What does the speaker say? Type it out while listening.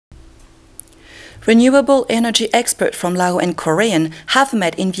Renewable energy experts from Lao and Korean have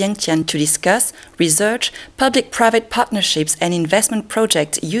met in Vientiane to discuss research, public-private partnerships and investment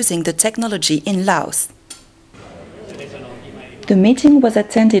projects using the technology in Laos. The meeting was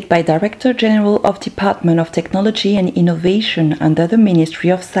attended by Director General of Department of Technology and Innovation under the Ministry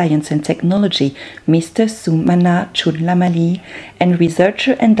of Science and Technology, Mr Soumana Choulamany, and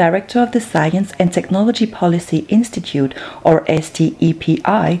Researcher and Director of the Science and Technology Policy Institute, or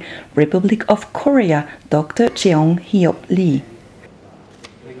STEPI, Republic of Korea, Dr. Jeong Hyop.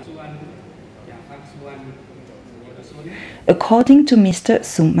 According to Mr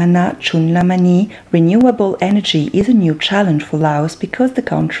Soumana Choulamany, renewable energy is a new challenge for Laos because the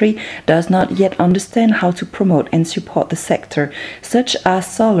country does not yet understand how to promote and support the sector, such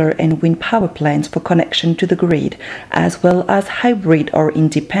as solar and wind power plants for connection to the grid, as well as hybrid or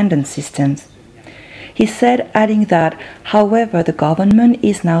independent systems. He said, adding that, however, the government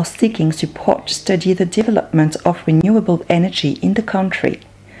is now seeking support to study the development of renewable energy in the country,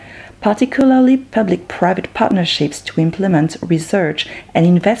 particularly public-private partnerships to implement research and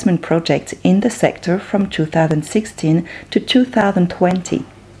investment projects in the sector from 2016 to 2020.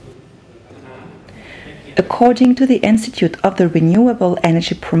 According to the Institute of the Renewable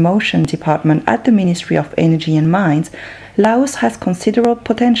Energy Promotion Department at the Ministry of Energy and Mines, Laos has considerable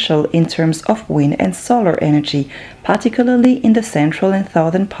potential in terms of wind and solar energy, particularly in the central and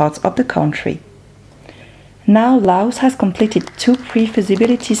southern parts of the country. Now, Laos has completed 2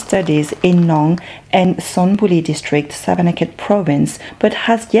 pre-feasibility studies in Nong and Sonbuli district, Savannakhet province, but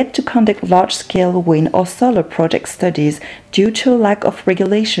has yet to conduct large-scale wind or solar project studies due to a lack of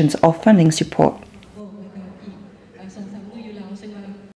regulations or funding support.